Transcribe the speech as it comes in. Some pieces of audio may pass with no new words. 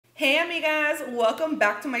Hey amigas, welcome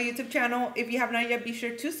back to my YouTube channel. If you have not yet, be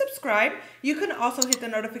sure to subscribe. You can also hit the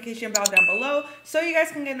notification bell down below so you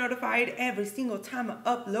guys can get notified every single time I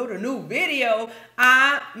upload a new video.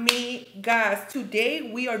 Amigas,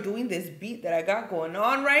 today we are doing this beat that I got going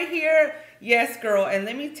on right here. Yes, girl, and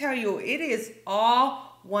let me tell you, it is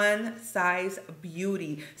all one size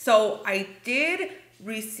beauty. So I did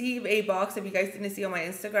receive a box. If you guys didn't see on my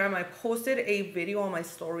Instagram, I posted a video on my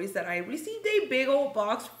stories that I received a big old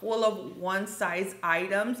box full of one size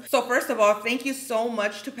items. So first of all, thank you so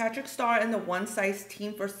much to Patrick Starr and the One Size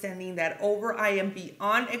team for sending that over. I am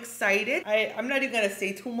beyond excited. I'm not even gonna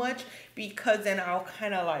say too much because then I'll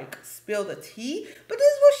kind of like spill the tea, but this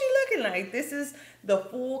is what she looking like. This is the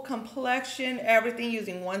full complexion, everything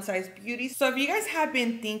using One Size Beauty. So if you guys have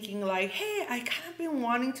been thinking like, hey, I kind of been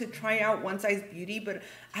wanting to try out One Size Beauty, but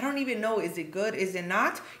I don't even know, is it good, is it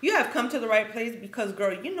not? You have come to the right place because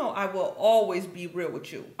girl, you know I will always be real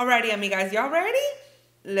with you. Alrighty, amigas, y'all ready?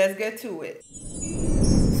 Let's get to it.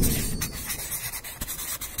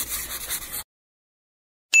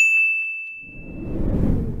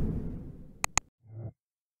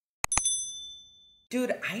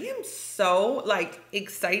 Dude, I am so like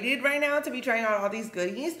excited right now to be trying out all these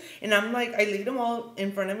goodies. And I'm like, I laid them all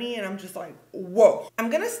in front of me and I'm just like, whoa. I'm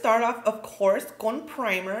gonna start off, of course, con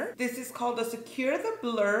primer. This is called the Secure the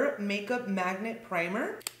Blur Makeup Magnet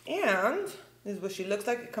Primer. And this is what she looks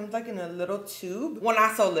like. It comes like in a little tube. Well,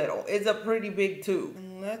 not so little. It's a pretty big tube.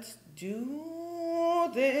 And let's do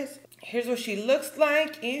this. Here's what she looks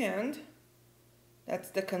like, and that's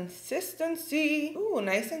the consistency. Ooh,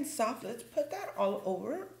 nice and soft. Let's put that all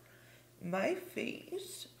over my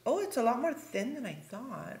face. Oh, it's a lot more thin than I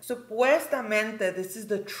thought. Supuestamente, this is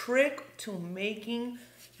the trick to making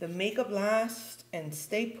the makeup last and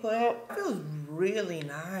stay put. It feels really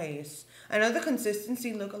nice. I know the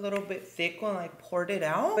consistency looked a little bit thick when I poured it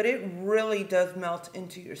out, but it really does melt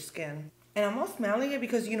into your skin. And I'm all smelling it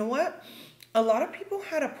because you know what? A lot of people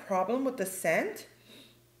had a problem with the scent.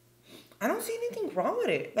 I don't see anything wrong with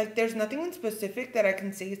it. Like, there's nothing in specific that I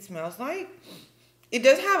can say it smells like. It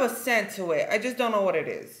does have a scent to it. I just don't know what it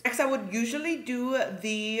is. Next, I would usually do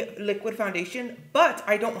the liquid foundation, but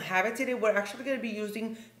I don't have it today. We're actually going to be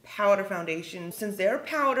using powder foundation. Since they're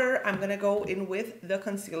powder, I'm going to go in with the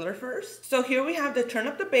concealer first. So here we have the Turn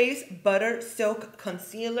Up the Base Butter Silk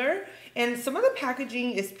Concealer. And some of the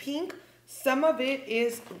packaging is pink. Some of it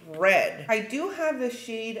is red. I do have the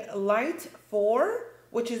shade Light 4,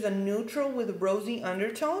 which is a neutral with rosy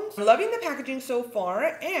undertones. I'm loving the packaging so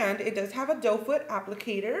far, and it does have a doe foot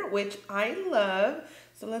applicator, which I love.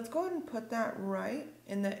 So let's go ahead and put that right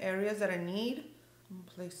in the areas that I need. I'm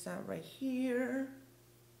gonna place that right here,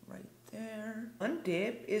 right there. One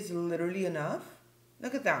dip is literally enough.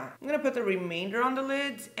 Look at that. I'm gonna put the remainder on the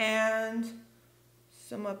lids and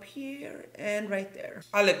some up here and right there.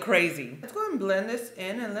 I look crazy. Let's go ahead and blend this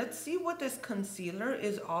in and let's see what this concealer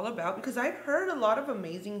is all about, because I've heard a lot of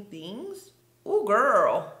amazing things. Oh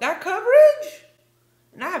girl, that coverage?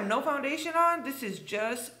 And I have no foundation on. This is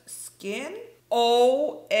just skin.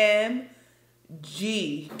 OMG.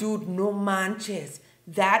 Dude, no manches.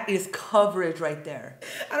 That is coverage right there.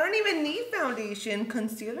 I don't even need foundation.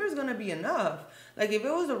 Concealer is gonna be enough. Like, if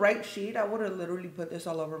it was the right shade, I would have literally put this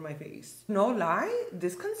all over my face. No lie,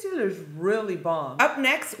 this concealer is really bomb. Up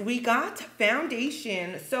next, we got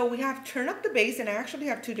foundation. So we have Turn Up the Base, and I actually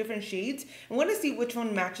have two different shades. I'm gonna see which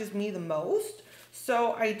one matches me the most.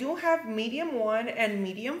 So I do have medium 1 and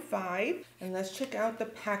medium 5. And let's check out the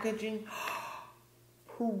packaging.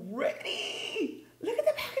 Pretty! Look at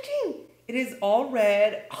the packaging. It is all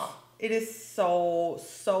red. It is so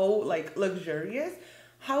like luxurious.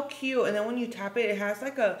 How cute. And then when you tap it, it has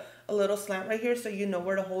like a little slant right here so you know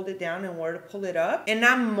where to hold it down and where to pull it up. And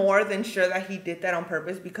I'm more than sure that he did that on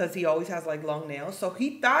purpose because he always has like long nails. So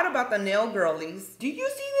he thought about the nail girlies. Do you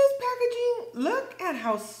see this packaging? Look at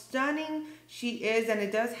how stunning she is. And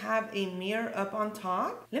it does have a mirror up on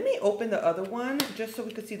top. Let me open the other one just so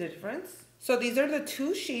we could see the difference. So these are the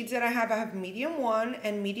two shades that I have. I have medium 1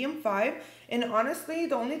 and medium 5. And honestly,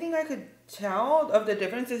 the only thing I could tell of the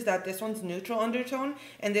difference is that this one's neutral undertone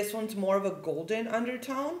and this one's more of a golden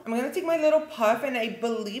undertone. I'm gonna take my little puff and I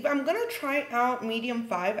believe I'm gonna try out medium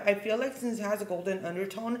 5. I feel like since it has a golden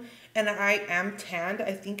undertone and I am tanned,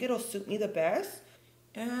 I think it'll suit me the best.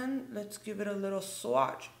 And let's give it a little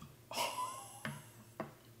swatch.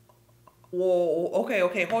 Whoa,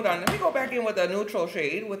 okay, hold on. Let me go back in with a neutral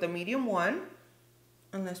shade with a medium 1.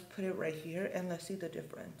 And let's put it right here and let's see the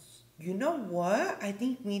difference. You know what? I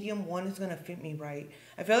think medium 1 is gonna fit me right.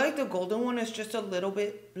 I feel like the golden one is just a little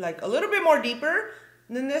bit more deeper,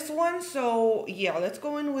 than this one. So yeah, let's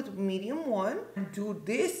go in with medium 1. Dude,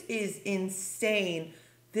 this is insane.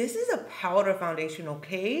 This is a powder foundation,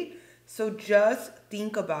 okay? So just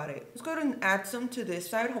think about it. Let's go ahead and add some to this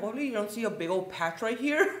side. Hopefully you don't see a big old patch right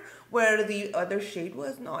here where the other shade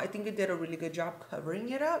was. No, I think it did a really good job covering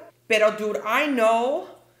it up. Pero dude, I know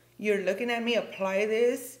you're looking at me apply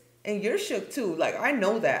this and you're shook too. Like, I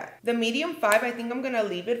know that. The medium 5, I think I'm gonna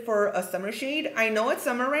leave it for a summer shade. I know it's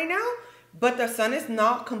summer right now, but the sun is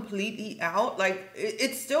not completely out. Like,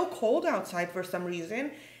 it's still cold outside for some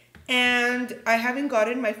reason. And I haven't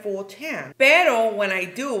gotten my full tan. Pero when I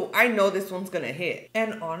do, I know this one's gonna hit.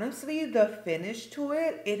 And honestly, the finish to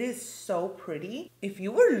it, it is so pretty. If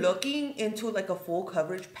you were looking into like a full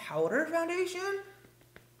coverage powder foundation,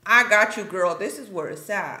 I got you, girl. This is where it's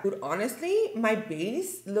at. Dude, honestly, my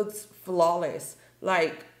base looks flawless.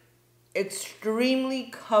 Like,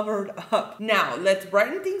 extremely covered up. Now let's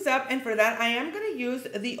brighten things up, and for that I am going to use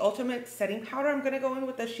the ultimate setting powder. I'm going to go in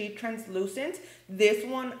with the shade Translucent. This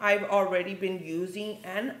one I've already been using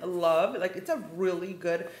and love. Like, it's a really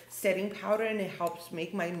good setting powder and it helps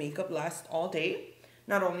make my makeup last all day.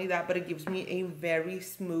 Not only that, but it gives me a very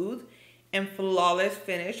smooth and flawless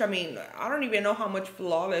finish. I mean, I don't even know how much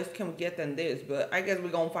flawless can we get than this, but I guess we're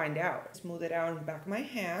gonna find out. Smooth it out in the back of my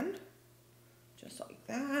hand, just like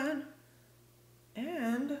that.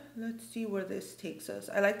 And let's see where this takes us.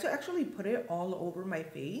 I like to actually put it all over my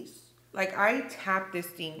face. Like, I tap this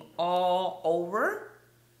thing all over,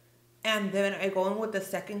 and then I go in with the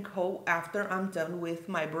second coat after I'm done with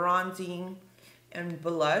my bronzing and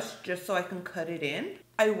blush, just so I can cut it in.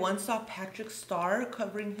 I once saw Patrick Star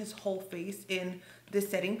covering his whole face in the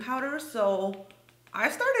setting powder, so I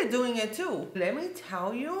started doing it too. Let me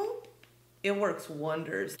tell you, it works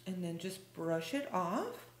wonders. And then just brush it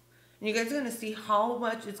off. And you guys are gonna see how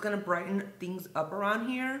much it's gonna brighten things up around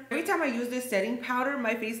here. Every time I use this setting powder,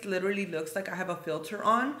 my face literally looks like I have a filter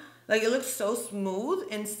on. Like, it looks so smooth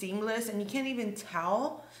and seamless, and you can't even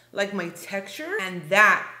tell like my texture. And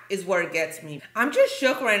that is where it gets me. I'm just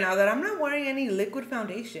shook right now that I'm not wearing any liquid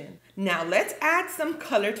foundation. Now let's add some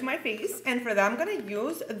color to my face, and for that I'm gonna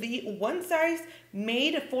use the One Size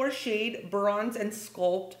Made 4 Shade Bronze and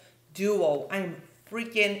Sculpt Duo. I'm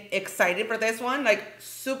freaking excited for this one, like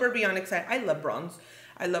super beyond excited. I love bronze.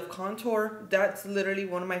 I love contour. That's literally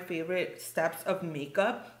one of my favorite steps of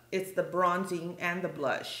makeup. It's the bronzing and the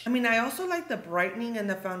blush. I mean, I also like the brightening and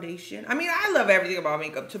the foundation. I mean, I love everything about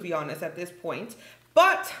makeup, to be honest, at this point.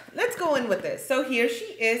 But let's go in with this. So here she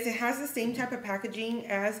is. It has the same type of packaging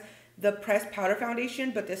as the pressed powder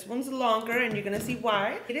foundation, but this one's longer, and you're gonna see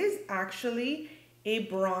why. It is actually a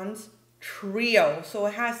bronze trio. So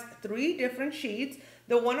it has 3 different shades.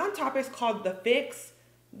 The one on top is called the Fix.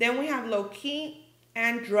 Then we have Low Key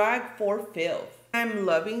and Drag for Filth. I'm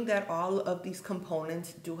loving that all of these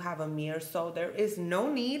components do have a mirror, so there is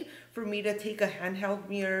no need for me to take a handheld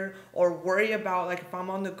mirror or worry about, like, if I'm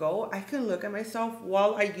on the go, I can look at myself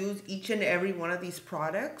while I use each and every one of these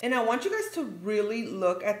products. And I want you guys to really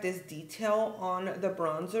look at this detail on the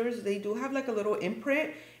bronzers. They do have like a little imprint.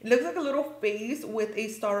 It looks like a little face with a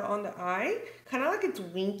star on the eye, kind of like it's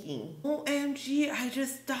winking. OMG, I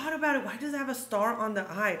just thought about it. Why does it have a star on the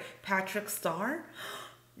eye? Patrick Star?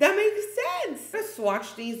 That makes sense. I'm gonna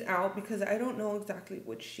swatch these out because I don't know exactly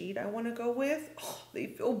which shade I want to go with. Oh, they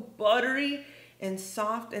feel buttery and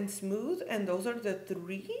soft and smooth, and those are the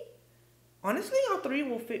 3. Honestly, all 3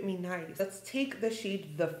 will fit me nice. Let's take the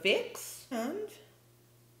shade The Fix, and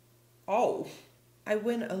oh, I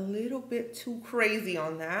went a little bit too crazy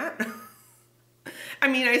on that. I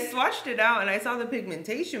mean, I swatched it out and I saw the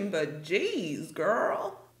pigmentation, but geez,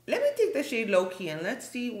 girl. Let me take the shade Low Key and let's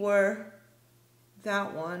see where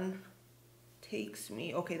that one takes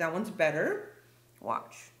me. Okay, that one's better.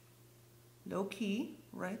 Watch. Low Key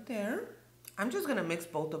right there. I'm just gonna mix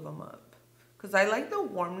both of them up because I like the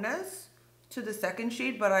warmness to the second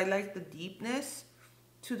shade, but I like the deepness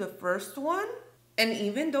to the first one. And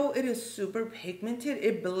even though it is super pigmented,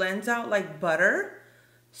 it blends out like butter,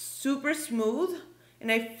 super smooth.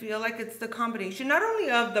 And I feel like it's the combination, not only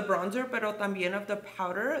of the bronzer, but también of the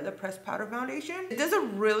powder, the pressed powder foundation. It does a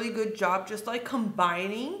really good job just like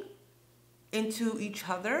combining into each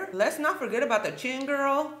other. Let's not forget about the chin,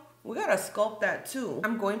 girl. We gotta sculpt that too.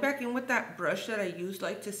 I'm going back in with that brush that I used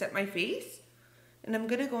like to set my face. And I'm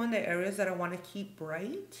gonna go in the areas that I wanna keep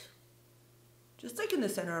bright. Just like in the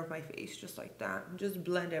center of my face, just like that. And just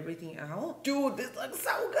blend everything out. Dude, this looks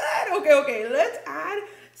so good. Okay, let's add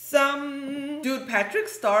some. Dude, Patrick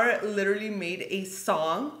Star literally made a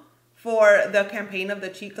song for the campaign of the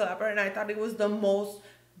Cheek Clapper, and I thought it was the most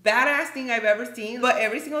badass thing I've ever seen. But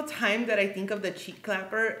every single time that I think of the cheek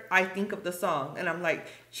clapper, I think of the song. And I'm like,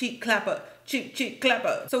 cheek clapper, cheek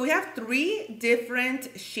clapper. So we have 3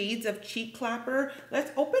 different shades of cheek clapper.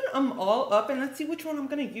 Let's open them all up and let's see which one I'm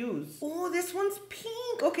gonna use. Oh, this one's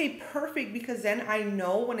pink. Okay, perfect, because then I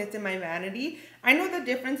know when it's in my vanity, I know the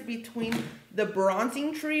difference between the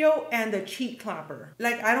bronzing trio and the cheek clapper.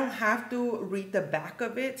 Like, I don't have to read the back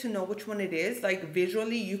of it to know which one it is. Like,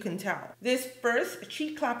 visually, you can tell. This first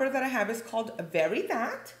cheek clapper that I have is called Very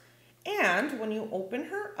That. And when you open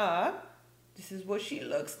her up, this is what she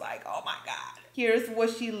looks like. Oh my God. Here's what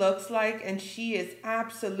she looks like, and she is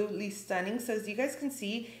absolutely stunning. So as you guys can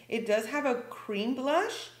see, it does have a cream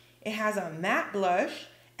blush, it has a matte blush,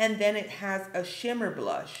 and then it has a shimmer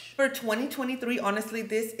blush. For 2023, honestly,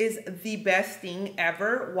 this is the best thing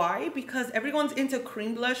ever. Why? Because everyone's into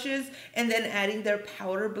cream blushes and then adding their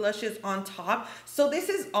powder blushes on top. So this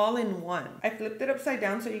is all in one. I flipped it upside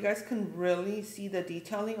down so you guys can really see the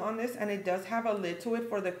detailing on this, and it does have a lid to it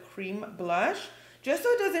for the cream blush, just so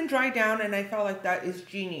it doesn't dry down, and I felt like that is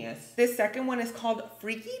genius. This second one is called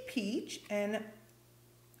Freaky Peach, and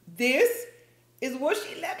this is what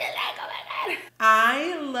she looking like. Oh my God.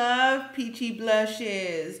 I love peachy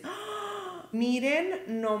blushes. Miren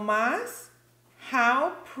nomás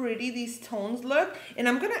how pretty these tones look. And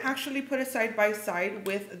I'm gonna actually put it side by side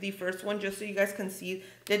with the first one just so you guys can see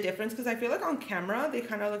the difference, because I feel like on camera they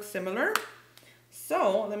kind of look similar.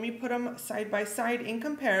 So let me put them side by side in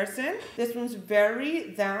comparison. This one's Very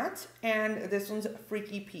That, and this one's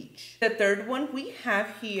Freaky Peach. The third one we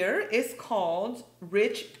have here is called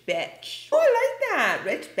Rich Bitch. Oh, I like that,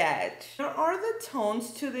 Rich Bitch. There are the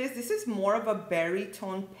tones to this. This is more of a berry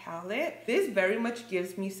tone palette. This very much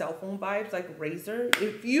gives me cell phone vibes, like Razor.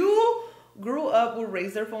 If you grew up with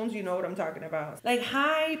Razor phones, you know what I'm talking about. Like,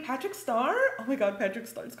 hi, Patrick Star. Oh my God, Patrick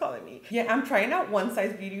Star's calling me. Yeah, I'm trying out One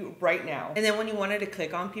Size Beauty right now. And then when you wanted to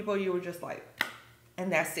click on people, you were just like, and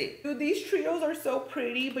that's it. Dude, these trios are so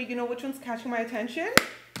pretty, but you know which one's catching my attention?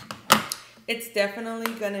 It's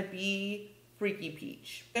definitely gonna be Freaky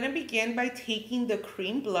Peach. I'm gonna begin by taking the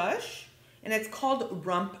cream blush, and it's called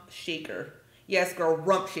Rump Shaker. Yes, girl,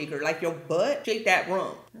 rump shaker, like your butt. Shake that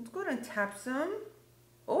rump. Let's go ahead and tap some.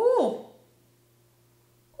 Oh.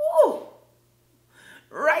 Oh,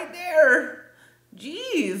 right there.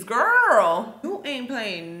 Jeez, girl. You ain't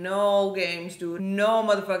playing no games, dude. No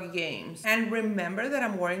motherfucking games. And remember that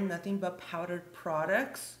I'm wearing nothing but powdered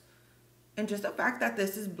products. And just the fact that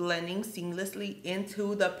this is blending seamlessly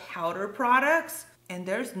into the powder products, and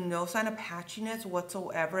there's no sign of patchiness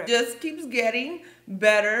whatsoever. It just keeps getting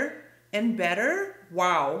better and better.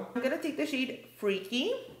 Wow. I'm gonna take the shade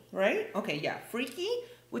Freaky, right? Okay, yeah, Freaky,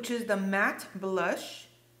 which is the matte blush.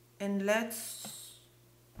 And let's,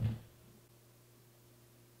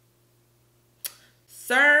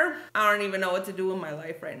 sir, I don't even know what to do with my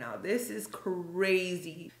life right now. This is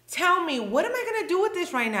crazy. Tell me, what am I gonna do with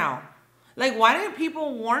this right now? Like, why didn't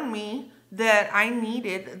people warn me that I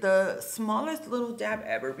needed the smallest little dab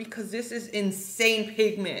ever? Because this is insane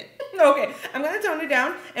pigment. Okay, I'm gonna tone it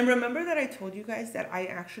down. And remember that I told you guys that I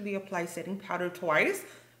actually apply setting powder twice.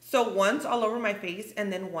 So once all over my face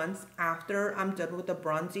and then once after I'm done with the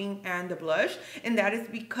bronzing and the blush. And that is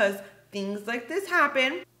because things like this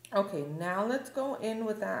happen. Okay, now let's go in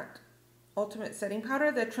with that ultimate setting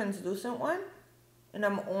powder, the translucent one. And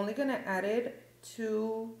I'm only gonna add it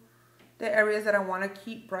to the areas that I wanna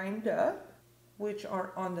keep brightened up, which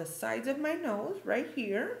are on the sides of my nose right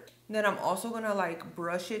here. And then I'm also gonna like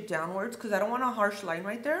brush it downwards because I don't want a harsh line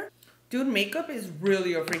right there. Dude, makeup is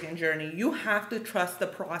really a freaking journey. You have to trust the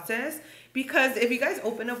process, because if you guys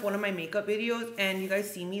open up one of my makeup videos and you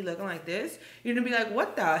guys see me looking like this, you're gonna be like,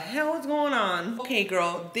 what the hell is going on? Okay,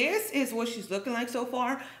 girl, this is what she's looking like so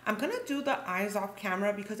far. I'm gonna do the eyes off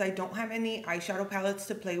camera because I don't have any eyeshadow palettes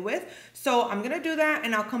to play with. So I'm gonna do that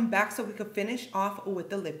and I'll come back so we can finish off with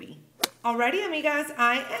the lippy. Alrighty, amigas,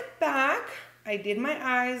 I am back. I did my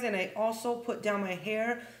eyes and I also put down my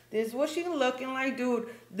hair. This is what she's looking like, dude.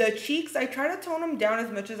 The cheeks, I try to tone them down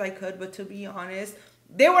as much as I could, but to be honest,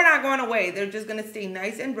 they were not going away. They're just gonna stay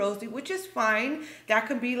nice and rosy, which is fine. That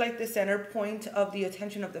could be like the center point of the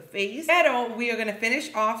attention of the face. But we are gonna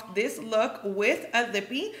finish off this look with a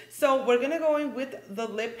lippy. So we're gonna go in with the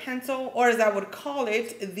lip pencil, or as I would call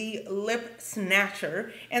it, the lip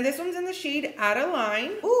snatcher. And this one's in the shade Out of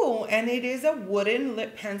Line. Ooh, and it is a wooden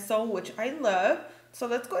lip pencil, which I love. So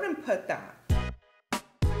let's go ahead and put that.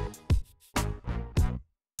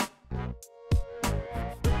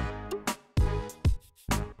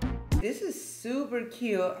 This is super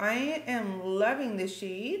cute. I am loving this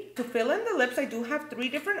shade. To fill in the lips, I do have 3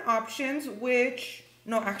 different options, which,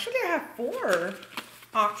 no, actually I have 4.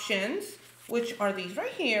 options, which are these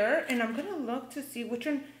right here. And I'm gonna look to see which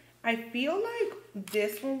one. I feel like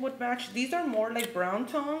this one would match. These are more like brown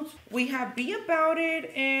tones. We have Be About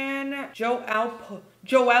It and Joellapus.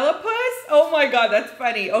 Oh my God, that's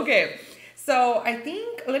funny. Okay, so I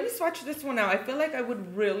think, let me swatch this one out. I feel like I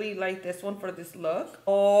would really like this one for this look.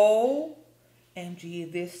 OMG,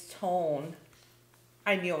 this tone.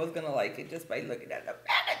 I knew I was gonna like it just by looking at the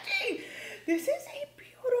packaging. This is a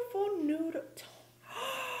beautiful nude tone.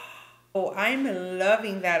 Oh, I'm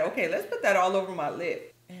loving that. Okay, let's put that all over my lip.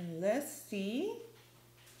 And let's see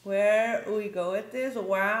where we go with this.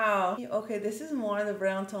 Wow. Okay, this is more of the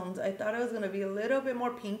brown tones. I thought it was going to be a little bit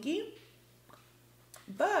more pinky,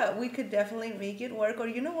 but we could definitely make it work. Or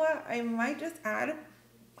you know what? I might just add,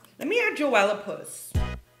 let me add Joellapus.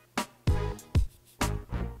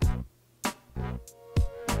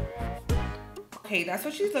 Okay, that's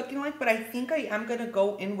what she's looking like, but I think I am going to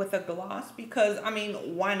go in with a gloss because, I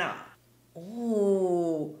mean, why not?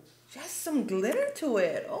 Oh, just some glitter to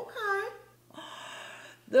it. Okay.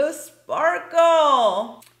 The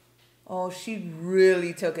sparkle. Oh, she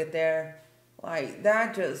really took it there. Like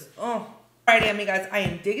that just, oh. Alrighty, amigas, I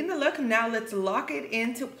am digging the look. Now let's lock it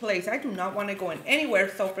into place. I do not want to go in anywhere.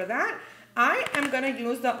 So for that, I am going to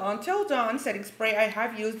use the Until Dawn setting spray. I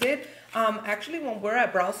have used it. Actually, when we're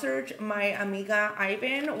at Brow Surge, my amiga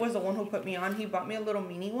Ivan was the one who put me on. He bought me a little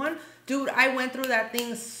mini one. Dude, I went through that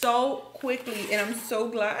thing so quickly, and I'm so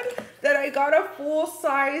glad that I got a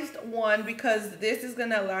full-sized one because this is going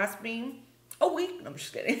to last me a week. No, I'm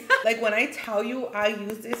just kidding. Like, when I tell you I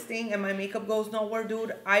use this thing and my makeup goes nowhere,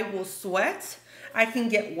 dude, I will sweat. I can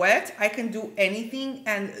get wet. I can do anything,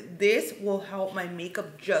 and this will help my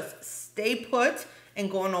makeup just stay put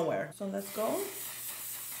and go nowhere. So let's go.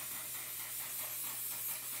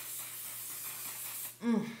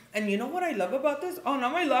 And you know what I love about this? Oh, now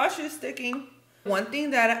my lash is sticking. One thing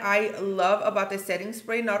that I love about the setting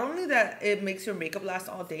spray, not only that it makes your makeup last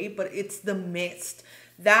all day, but it's the mist.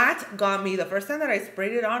 That got me. The first time that I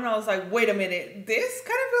sprayed it on, I was like, wait a minute, this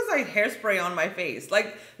kind of feels like hairspray on my face.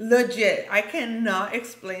 Like, legit. I cannot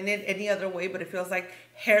explain it any other way, but it feels like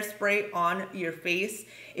hairspray on your face.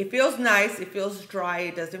 It feels nice. It feels dry.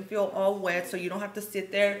 It doesn't feel all wet, so you don't have to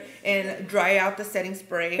sit there and dry out the setting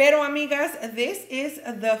spray. Pero, amigas, this is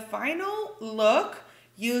the final look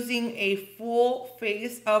using a full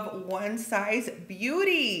face of One Size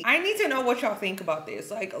Beauty. I need to know what y'all think about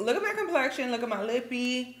this. Like, look at my complexion, look at my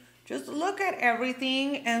lippy, just look at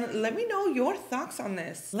everything and let me know your thoughts on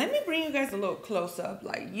this. Let me bring you guys a little close up.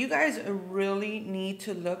 Like, you guys really need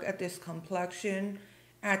to look at this complexion,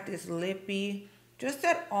 at this lippy, just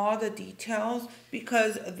at all the details,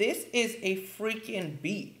 because this is a freaking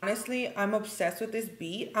beat. Honestly, I'm obsessed with this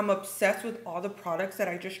beat. I'm obsessed with all the products that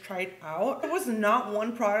I just tried out. There was not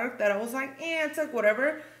one product that I was like, it's like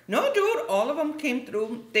whatever. No, dude, all of them came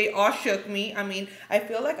through. They all shook me. I mean, I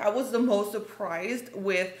feel like I was the most surprised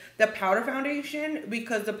with the powder foundation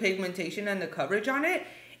because the pigmentation and the coverage on it.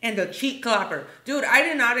 And the cheek clapper. Dude, I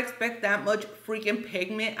did not expect that much freaking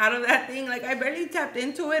pigment out of that thing. Like, I barely tapped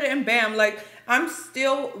into it and bam, like, I'm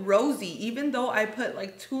still rosy. Even though I put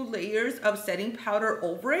like 2 layers of setting powder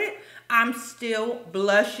over it, I'm still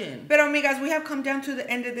blushing. But amigas, we have come down to the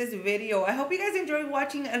end of this video. I hope you guys enjoyed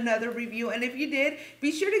watching another review. And if you did,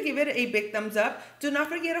 be sure to give it a big thumbs up. Do not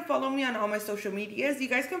forget to follow me on all my social medias. You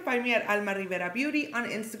guys can find me at Alma Rivera Beauty on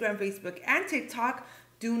Instagram, Facebook, and TikTok.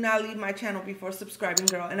 Do not leave my channel before subscribing,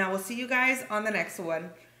 girl. And I will see you guys on the next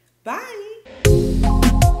one. Bye.